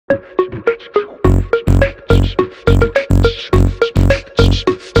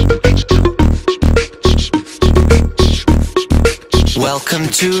Welcome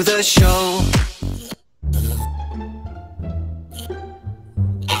to the show.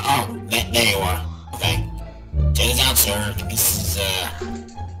 Oh, there you are. Okay. Check this out, sir.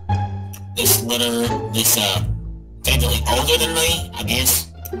 This is, technically older than me, I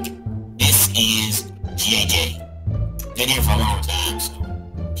guess. This is JJ. Been here for a long time, so.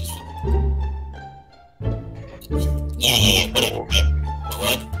 Yeah, whatever.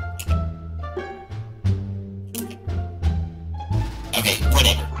 What? Okay,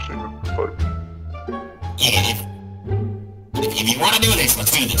 whatever. Yeah, if you want to do this,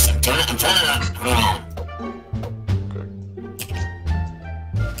 let's do this. I'm turning it on. Hold on.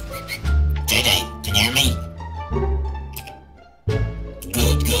 JJ, can you hear me?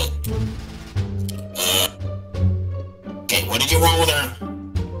 Good. Okay, what did you want with her?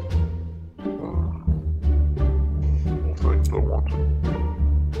 Things I want.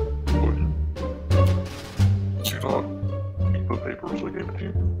 But you not keep the papers I gave it to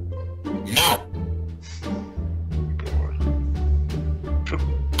you? No.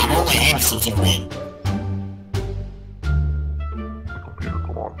 I'm only half something in. The computer,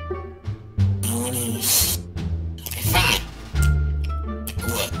 come on. Fine.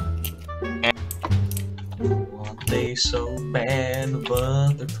 What? Want they so bad,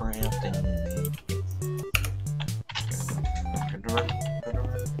 but they're trapped in me.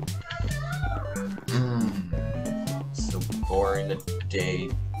 So boring today.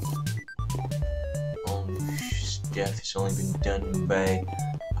 Death has only been done by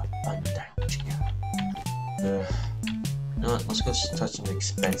a fun time child. You know what, let's go touch some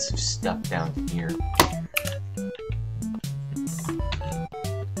expensive stuff down here.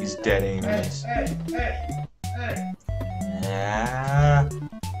 These dead enemies. Ah.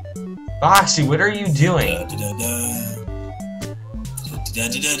 Foxy, what are you doing?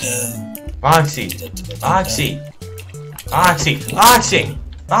 Foxy!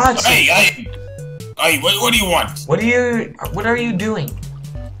 Hey, what do you want? What are you doing?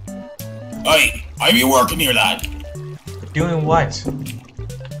 Hey, are you working here, lad? Doing what?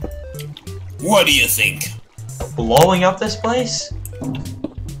 What do you think? Blowing up this place?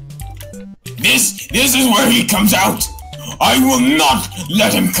 This is where he comes out. I will not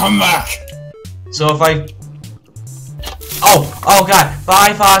let him come back. So if I... Oh god.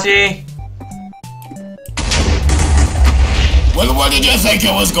 Bye, Foxy. Well, what did you think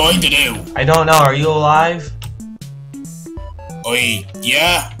it was going to do? I don't know. Are you alive? Oi,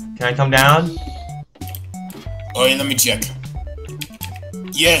 yeah? Can I come down? Oi, let me check.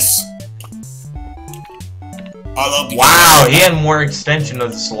 Yes. I'll help you. Wow, he had more extension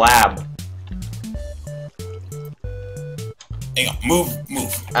of the slab. Hang on, move.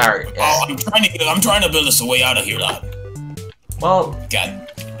 Alright. Oh, I'm trying to build us a way out of here, lad. Well...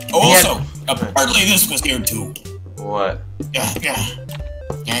 God. Oh, also, apparently this was here too. What? Yeah.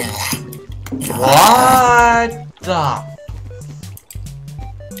 What the...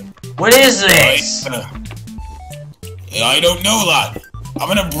 What is this? I don't know, lad. I'm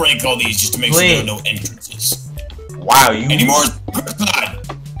gonna break all these just to make sure there are no entrances. Wow, you... Any more secrets, lad?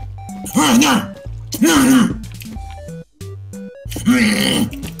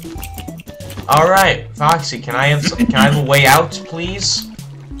 Alright, Foxy, can I have a way out, please?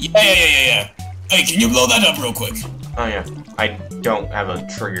 Yeah. Hey, can you blow that up real quick? Oh yeah, I don't have a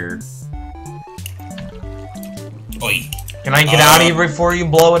trigger. Oi. Can I get out of here before you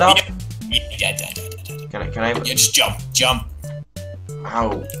blow it up? Yeah. Can I? Yeah, just jump.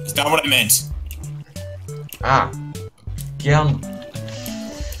 Ow. That's not what I meant. Ah. Get on.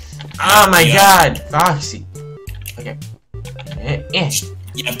 Oh my god, Foxy. Okay.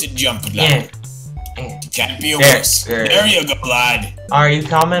 You have to jump, lad. Yeah. You can't be a wuss. There you go, lad. Are you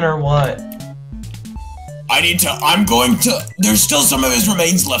coming or what? I'm going to, there's still some of his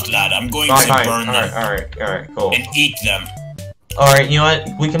remains left, lad. I'm going to burn them. Alright, cool. And eat them. Alright, you know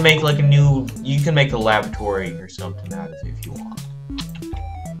what? We can make like you can make a laboratory or something out of it if you want.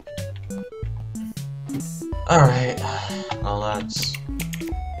 Alright. Well, that's...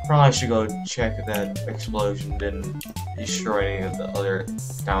 Probably should go check if that explosion didn't destroy any of the other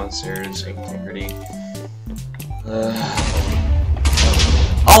downstairs integrity.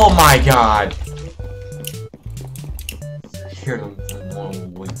 Oh my god! Hear them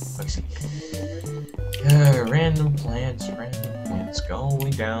random plants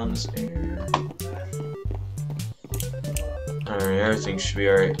going down the stairs. Alright, everything should be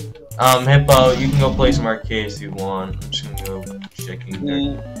alright. Hippo, you can go play some arcades if you want. I'm just gonna go checking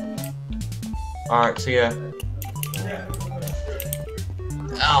there. Alright, see ya.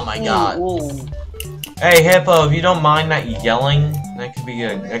 Oh my god. Ooh. Hey Hippo, if you don't mind not yelling, that can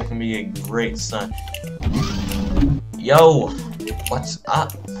be a great sign. Yo, what's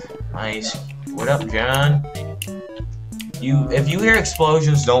up? Nice. What up, John? If you hear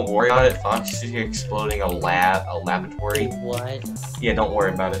explosions, don't worry about it. Fox is exploding a laboratory. What? Yeah, don't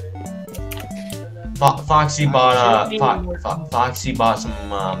worry about it. Foxy bought Foxy bought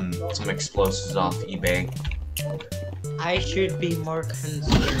some explosives off eBay. I should be more concerned.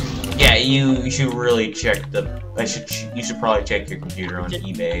 Yeah, you should really check you should probably check your computer on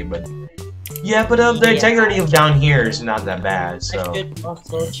eBay, but yeah, but the integrity of down here is not that bad. So I should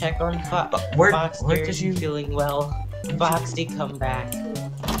also check on where Foxy did you feeling well. Foxy, come back.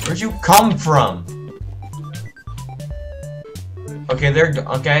 Where'd you come from? Okay, they're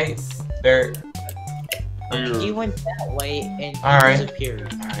He went that way and he Alright.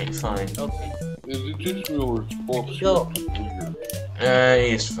 disappeared. Alright, fine. Okay. Is it just me or is Foxy Go. weird?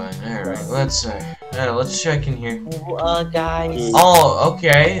 He's fine. Alright, let's check in here. Guys. Oh,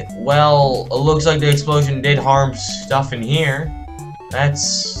 okay. Well, it looks like the explosion did harm stuff in here.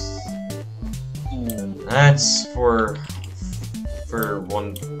 That's for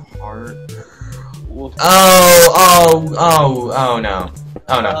one part. What's Oh no.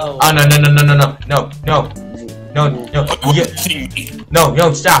 Oh no. Oh no,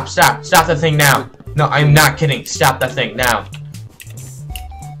 stop the thing now. No, I'm not kidding. Stop that thing now.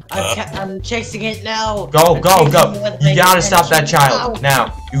 I'm chasing it now. Go. You gotta stop that Ow. child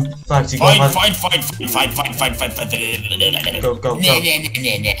now. You Foxy, go on. Fine. Go.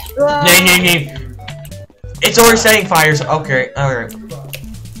 Nah. Nay. It's already setting fires. Okay, alright.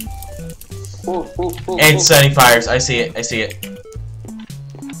 It's setting fires. I see it.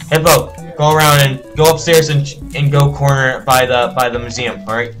 Hippo, go around and go upstairs and go corner it by the museum.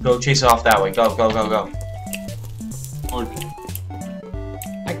 All right, go chase it off that way. Go.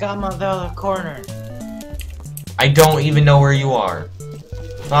 I got him on the other corner. I don't even know where you are.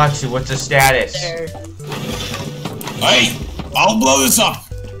 Foxy, what's the status? There. Hey, I'll blow this up.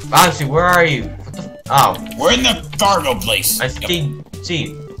 Foxy, where are you? What the? Oh, We're in the cargo place. I see.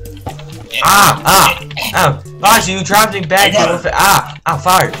 Oh, Foxy, you dropped me back.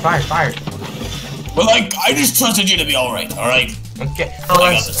 Fired. Well, I just trusted you to be alright, alright? Okay. I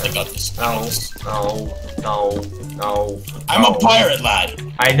got this. No. I'm a pirate, lad.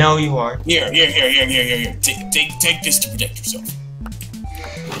 I know you are. Here. Take this to protect yourself.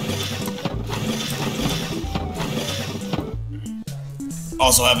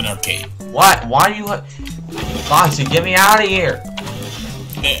 Also have an arcade. What? Why do you? Foxy, get me out of here.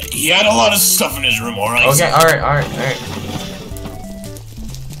 He had a lot of stuff in his room, alright? Okay, alright.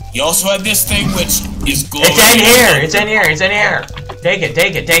 He also had this thing which is glowing. It's in here. Take it.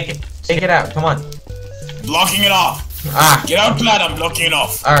 Take it out. Come on. Blocking it off. Get out, lad. I'm blocking it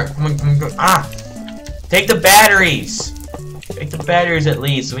off. Alright, come on. Take the batteries. Take the batteries at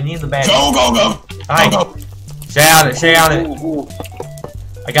least. We need the batteries. Go. Alright. Go. Stay on it.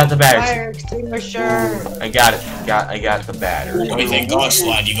 I got the batteries. Fire extinguisher. I got it. I got the batteries. Oh, thank gosh,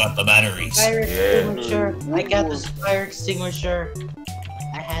 lad, you got the batteries. Fire extinguisher. I got this fire extinguisher.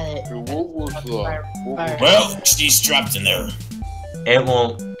 I had it. What was that? Well, she's trapped in there. It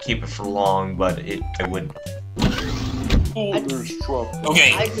won't keep it for long, but it would. Oh, there's trouble.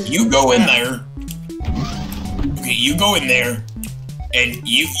 Okay, you go in there. And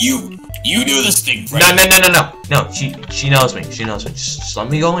you do this thing, right? No, she knows me. Just let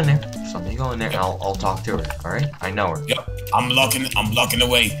me go in there. And I'll talk to her. All right? I know her. Yep. I'm blocking the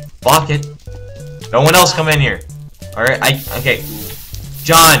way. Block it. No one else come in here. All right? Okay.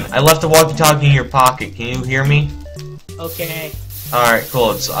 John, I left the walkie-talkie in your pocket. Can you hear me? Okay. All right,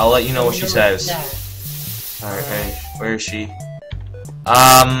 cool. So I'll let you know what she says. That. All right. Where is she?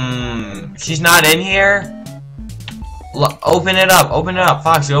 She's not in here. Open it up,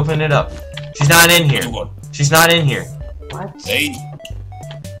 Foxy. Open it up. She's not in here. What? Hey.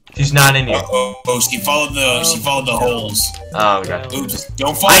 She's not in here. Oh, she followed the holes. Oh god. Oops.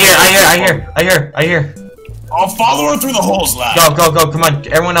 Don't follow. I hear. I'll follow her through the holes, lad. Go. Come on.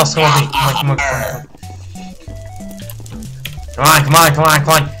 Everyone else, come on. Come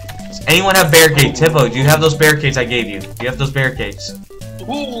on. Does anyone have barricades? Hippo, do you have those barricades I gave you? Do you have those barricades?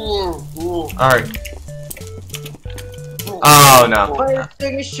 Alright. Oh no. Fire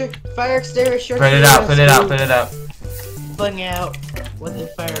extinguisher. Put it out. Putting out with the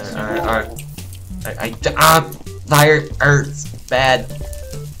fire extinguisher. Alright. Fire hurts bad.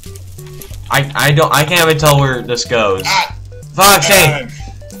 I can't even tell where this goes. Foxy!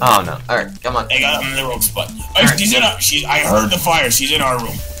 Oh no. Alright, come on. I got him in the wrong spot. I heard the fire. She's in our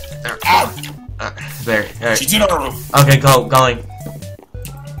room. There. Alright. She's in our room. Okay, going.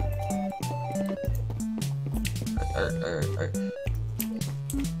 Alright.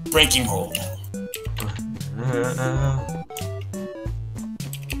 Breaking hold.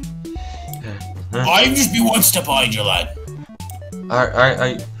 I'm just be one step behind you, lad.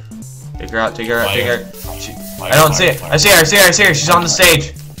 Alright. Take her out. Fire. I don't see it. I see her. She's on the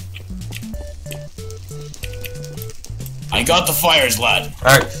stage. I got the fires, lad.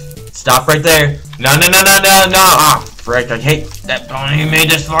 Alright. Stop right there. No. Ah, frick. I hate that pony made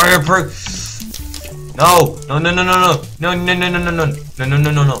this fireproof. No.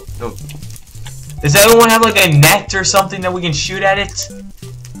 Does everyone have like a net or something that we can shoot at it?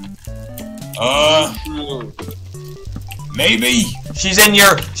 Maybe. She's in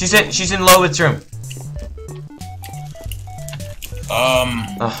Lowitt's room. Oh,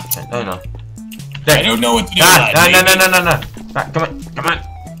 no. There. I don't know what to do, lad. No. Right, come on.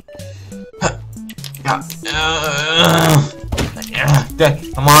 There,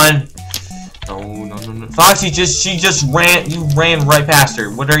 come on. No. Foxy, she just ran. You ran right past her.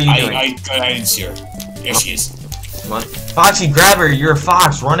 What are you doing? I didn't see her. There she is. Come on. Foxy, grab her. You're a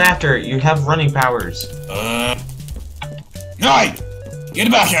fox. Run after her. You have running powers. No! Get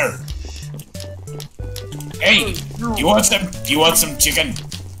back here! Hey! You want some chicken?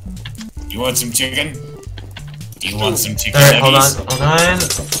 You want some chicken? Alright, hold on.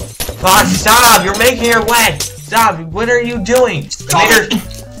 Foxy, stop! You're making her wet! Stop! What are you doing? Stop!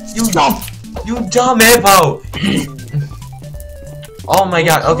 You dumb hippo! Oh my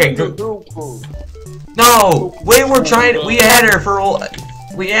god, okay, good. No! We had her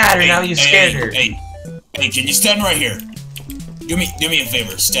now you scared her. Hey, can you stand right here? Do me a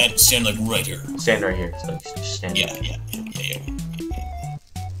favor, stand like right here. Stand right here. So just stand. Yeah.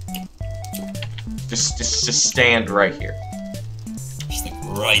 Just stand right here. Just like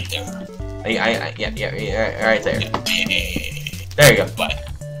right there. Yeah, right there. Yeah. There you go.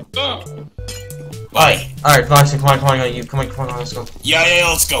 Bye. Alright, Foxy, come on, let's go. Yeah,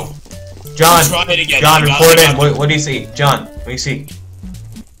 let's go. John, Try it again. report in. What do you see? John, what do you see?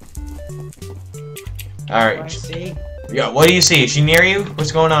 Alright. Yeah, what do you see? Is she near you?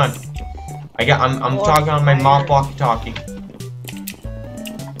 What's going on? I'm talking on my mom walkie-talkie.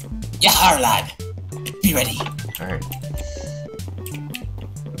 Yeah, lad. Be ready. Alright.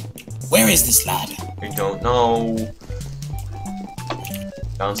 Where is this lad? I don't know.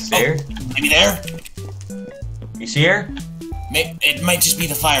 Downstairs? Oh, maybe there? You see her? It might just be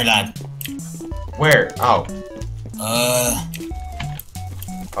the fire lad. Where? Oh.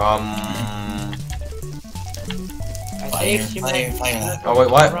 Fire. Oh, wait,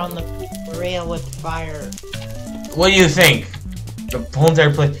 what? Around the rail with fire. What do you think? The whole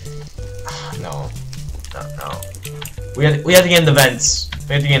entire place. No. We have to get in the vents.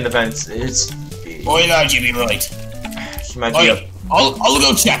 It's. Boy, lad, you be right. She might be. I'll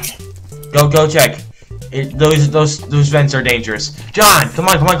go check. Go check. Those vents are dangerous. John, come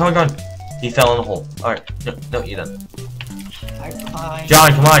on. He fell in the hole. Alright. No, you don't. I climbed.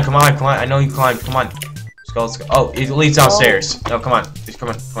 John, come on. I know you climbed. Come on. Let's go. Oh, it leads downstairs. No, come on. Just come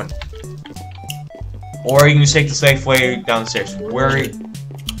on. Or you can just take the safe way downstairs. Where are you?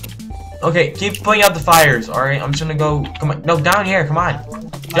 Okay, keep putting out the fires. Alright, I'm just gonna go. Come on. No, down here. Come on.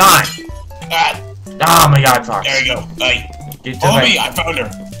 John! Oh my god, Fox. There you go. Hey. Follow me, I found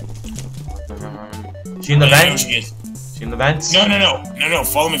her. She in the vents? She is. She in the vents? No.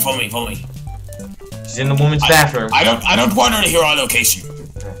 Follow me. She's in the woman's bathroom. I don't want her to hear our location.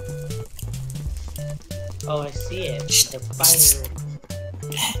 Oh, I see it. The fire.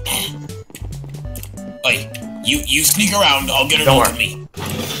 Hey, you sneak around. I'll get her Don't to me.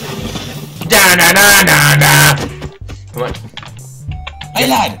 Da. Come on. Hey,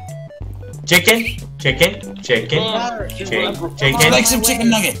 lad. Chicken. Like some chicken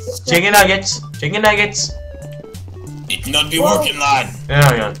nuggets. Chicken nuggets. It not be working, lad.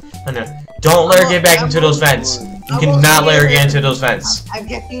 No. Don't let her get back into those vents. You cannot let her get into those vents. I'm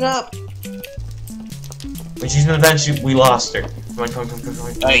getting up. When she's in the vents, we lost her. Come on.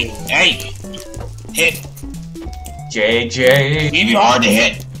 Hey. Hit. JJ. Maybe hard to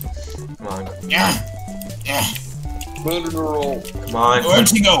hit. Come on. Yeah. Come on. Where'd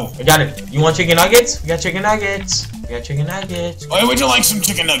she go? I got it. You want chicken nuggets? We got chicken nuggets. Why would you like some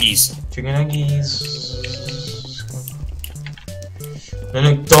chicken nuggies?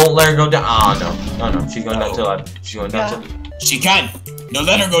 No, don't let her go down. Oh, no. She's going down to lab. She can. No,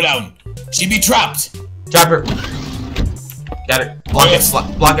 let her go down. She'd be trapped. Trap her. Got it. Block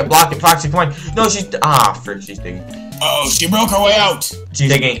it. Foxy, come on. No, she's digging. Uh-oh, she broke her way out. She's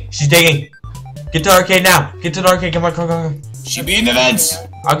digging. Get to the arcade now. Come on. She be in the vents.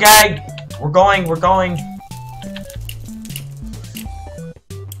 Okay. We're going.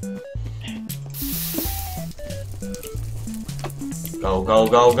 Go, go,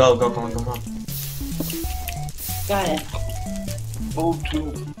 go, go, go, come on, come on. Got it. Oh,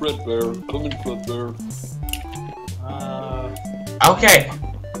 to Fredbear. Come in, Fredbear. Okay.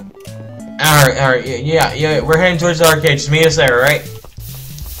 Alright, yeah, we're heading towards the arcade. Just meet us there, alright?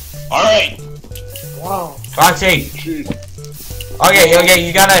 Alright. Whoa. Foxy! Jeez. Okay,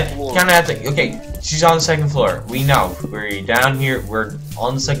 you gotta have to, okay, she's on the second floor. We know. We're down here, we're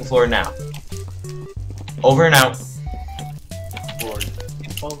on the second floor now. Over and out.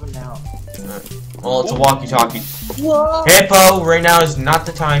 Over now. Well, it's a walkie-talkie. Whoa. Hippo, right now is not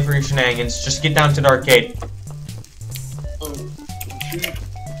the time for your shenanigans. Just get down to the arcade.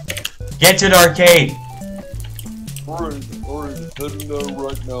 Get to the arcade! Alright, heading there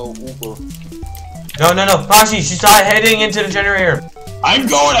right now, over. No, Foxy, she's not heading into the generator. I'm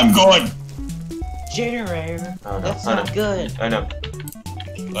going. Generator. Oh, no, That's I not know. good. I know.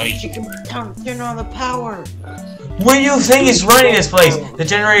 Wait. She can turn on the power. What do you think is running this place? The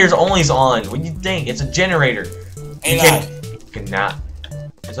generator's always on. What do you think? It's a generator. Hey, You lad. cannot.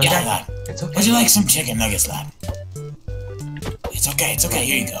 It's okay. Yeah, lad. It's okay. Would you like some chicken nuggets, lad? It's okay,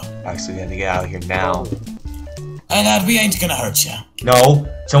 here you go. Foxy, we have to get out of here now. Hey, lad, we ain't gonna hurt you. No,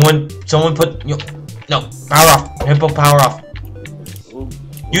 someone put no power off. Hippo, power off.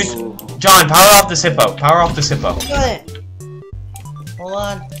 Use John, power off this hippo. Power off this hippo. Got it. Hold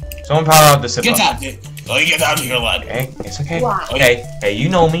on. Someone power off this hippo. Get out, dude. Oh, get out of here, lad. Okay, it's okay. Why? Okay, hey, you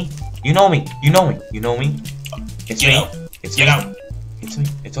know me. You know me. It's Get me. out. It's Get me. out. It's me.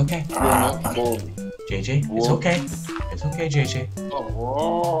 It's okay. JJ, it's okay. It's okay, JJ.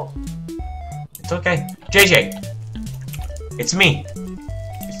 It's okay. JJ. It's me.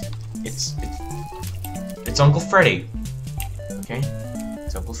 It's Uncle Freddy. Okay?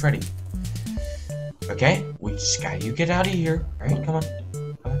 It's Uncle Freddy. Okay? We just got you get out of here. Alright, come on.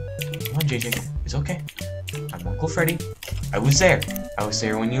 Come on, JJ. It's okay. I'm Uncle Freddy. I was there. I was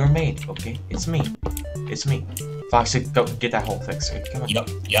there when you were made. Okay? It's me. It's me. Foxy, go get that hole fixed. Right? Come on. Yep.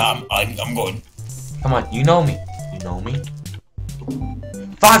 Yeah, I'm going. Come on, you know me. You know me.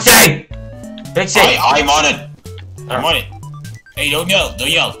 Foxy! Fix it! I'm on it. I'm on it. Hey, don't yell. Don't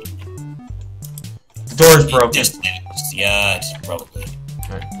yell. The door's broken. Yeah, it's probably.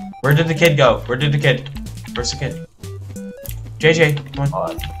 Right. Where did the kid go? Where's the kid? JJ, come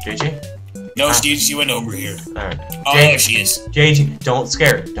on. JJ? No, she went over here. Alright. Oh, there she is. JJ, don't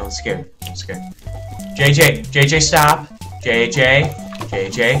scare her. Don't scare her. Don't scare her. JJ, stop. JJ,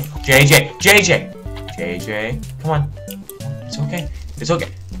 come on. It's okay. It's okay.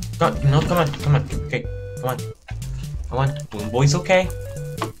 No, come on. Okay, come on. Boom Boy's okay.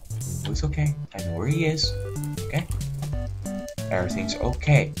 Boom Boy's okay. I know where he is. Okay? Everything's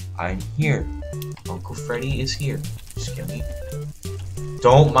okay. I'm here. Uncle Freddy is here. Just give me.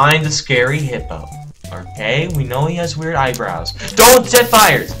 Don't mind the scary hippo. Okay? We know he has weird eyebrows. Don't set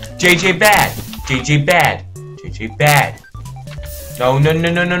fires! JJ bad! JJ bad! JJ bad! No.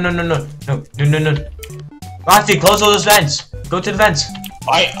 Foxy, close all those vents! Go to the vents!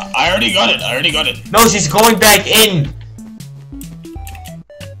 I already got it. No, she's going back in!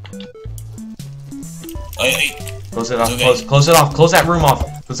 Hey. Close it off, Okay. close it off, close that room off.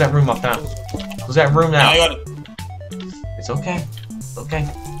 Close that room off now. Close that room I now. got it. It's okay. It's okay.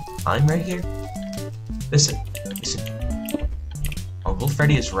 I'm right here. Listen. Uncle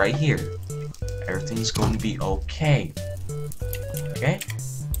Freddy is right here. Everything's going to be okay. Okay?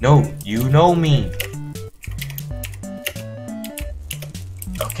 No, you know me.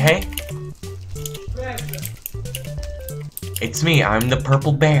 Okay? It's me. I'm the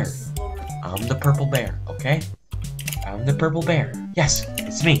purple bear. I'm the purple bear, okay? I'm the purple bear. Yes,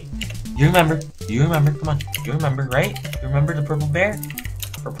 it's me. You remember? Come on. You remember, right? You remember the purple bear?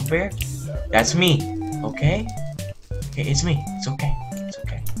 Purple bear? That's me, okay? Okay, it's me. It's okay. It's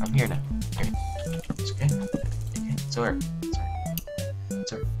okay. I'm here now. Here. It's okay. Okay, it's alright.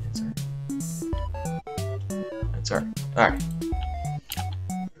 It's alright.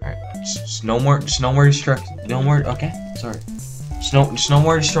 Alright. Just no more destruction. No more, okay? Sorry. Just no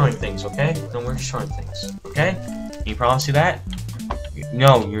more destroying things, okay? No more destroying things, okay? Can you promise me that?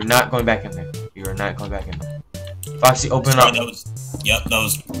 No, you're not going back in there. You are not going back in there. Foxy, open up. That was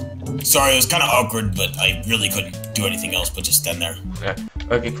sorry, it was kind of awkward, but I really couldn't do anything else but just stand there. Yeah.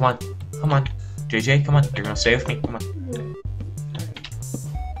 Okay, come on. JJ, come on. You're gonna stay with me. Come on.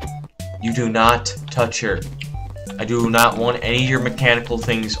 You do not touch her. I do not want any of your mechanical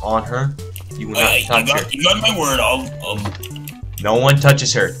things on her. You will not touch her. You got my word. No one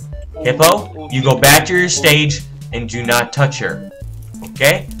touches her. Hippo, you go back to your stage and do not touch her.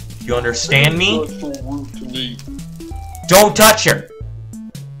 Okay? You understand me? That's so rude to me. Don't touch her.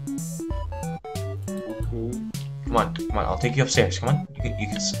 Okay. Come on. I'll take you upstairs. Come on. You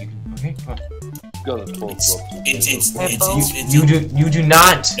can. Okay, come on. Got a 12 You do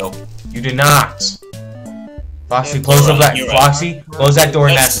not. Nope. You do not. Foxy, close up that. You're right. Foxy, close that door.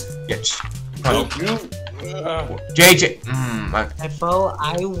 Yes. Yes. Come on. Nope. JJ. Bo,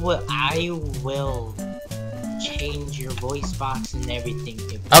 I will change your voice box and everything.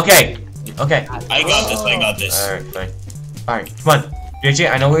 Okay. Okay. I got this. Alright, fine. Alright, come on.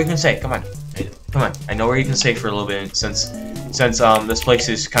 JJ, I know what you can say. Come on. Come on. I know where you can stay for a little bit since this place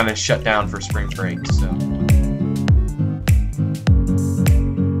is kind of shut down for spring break, so.